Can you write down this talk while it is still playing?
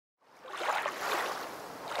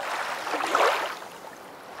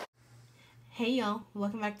Hey y'all,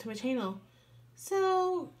 welcome back to my channel.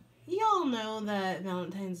 So, y'all know that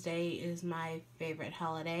Valentine's Day is my favorite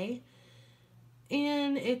holiday,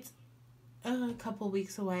 and it's a couple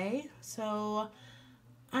weeks away, so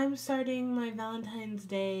I'm starting my Valentine's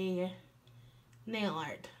Day nail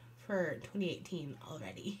art for 2018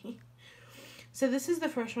 already. So this is the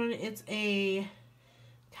first one. It's a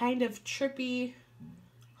kind of trippy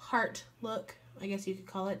heart look, I guess you could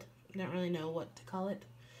call it. I don't really know what to call it.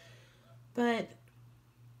 But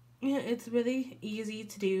yeah, it's really easy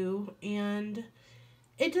to do, and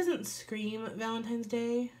it doesn't scream Valentine's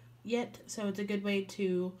Day yet, so it's a good way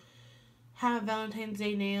to have Valentine's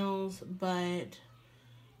Day nails, but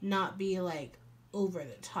not be like over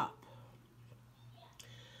the top.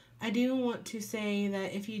 I do want to say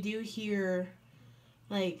that if you do hear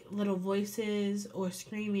like little voices or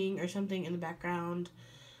screaming or something in the background,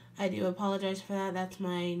 I do apologize for that. That's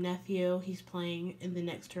my nephew. He's playing in the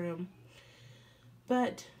next room.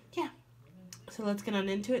 But yeah, so let's get on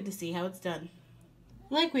into it to see how it's done.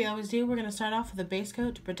 Like we always do, we're going to start off with a base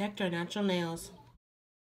coat to protect our natural nails.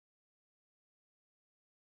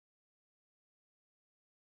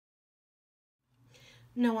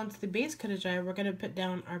 Now once the base coat is dry, we're going to put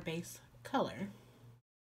down our base color.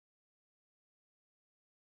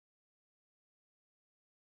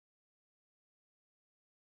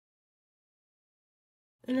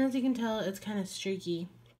 And as you can tell, it's kind of streaky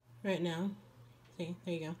right now. See,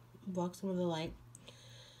 there you go. Block some of the light.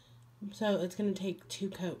 So it's going to take 2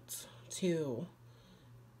 coats to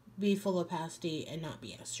be full opacity and not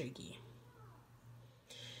be as streaky.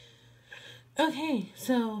 Okay,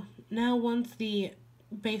 so now once the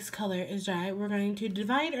base color is dry, we're going to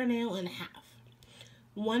divide our nail in half.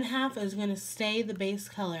 One half is going to stay the base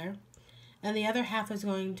color, and the other half is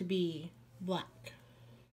going to be black.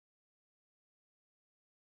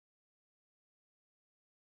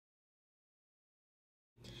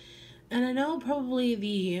 And I know probably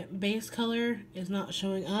the base color is not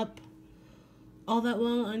showing up all that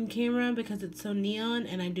well on camera because it's so neon,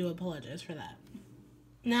 and I do apologize for that.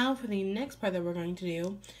 Now for the next part that we're going to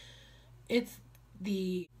do, it's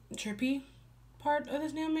the trippy part of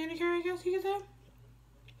this nail manicure, I guess you could say.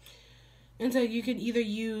 And so you could either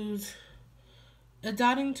use a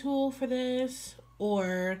dotting tool for this,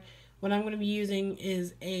 or what I'm going to be using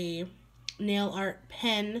is a nail art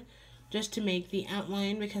pen just to make the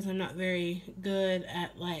outline, because I'm not very good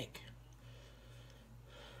at like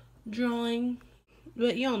drawing.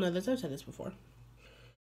 But y'all know this, I've said this before.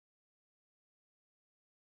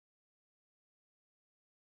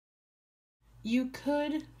 You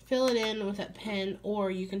could fill it in with that pen,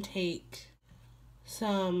 or you can take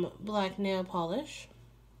some black nail polish.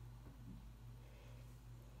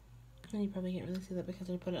 And you probably can't really see that because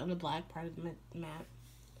I put it on the black part of the mat.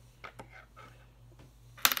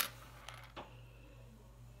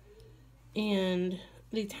 And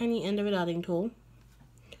the tiny end of a dotting tool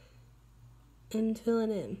and fill it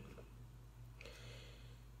in.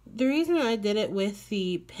 The reason I did it with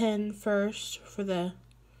the pen first for the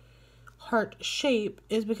heart shape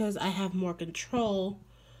is because I have more control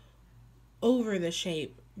over the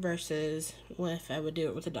shape versus if I would do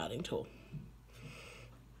it with a dotting tool.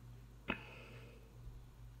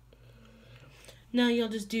 Now you'll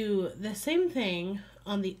just do the same thing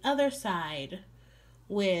on the other side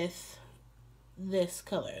with this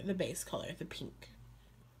color, the base color, the pink.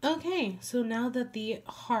 Okay, so now that the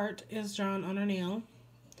heart is drawn on our nail,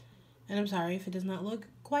 and I'm sorry if it does not look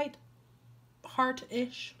quite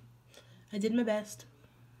heart-ish, I did my best.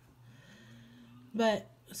 But,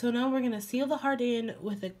 so now we're going to seal the heart in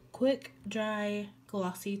with a quick, dry,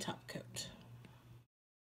 glossy top coat.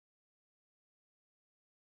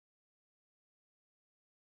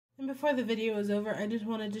 And before the video is over, I just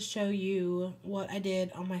wanted to show you what I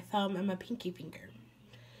did on my thumb and my pinky finger.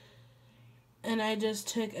 And I just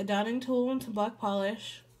took a dotting tool and some black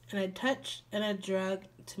polish, and I touched and I dragged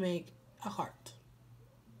to make a heart.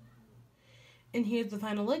 And here's the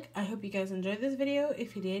final look. I hope you guys enjoyed this video.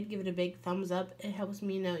 If you did, give it a big thumbs up. It helps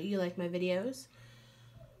me know you like my videos.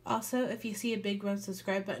 Also, if you see a big red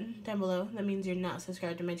subscribe button down below, that means you're not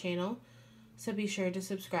subscribed to my channel. So be sure to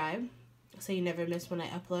subscribe so you never miss when I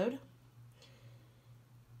upload.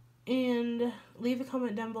 And leave a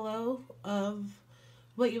comment down below of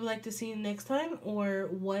what you would like to see next time, or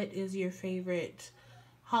what is your favorite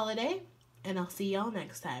holiday. And I'll see y'all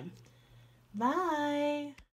next time. Bye!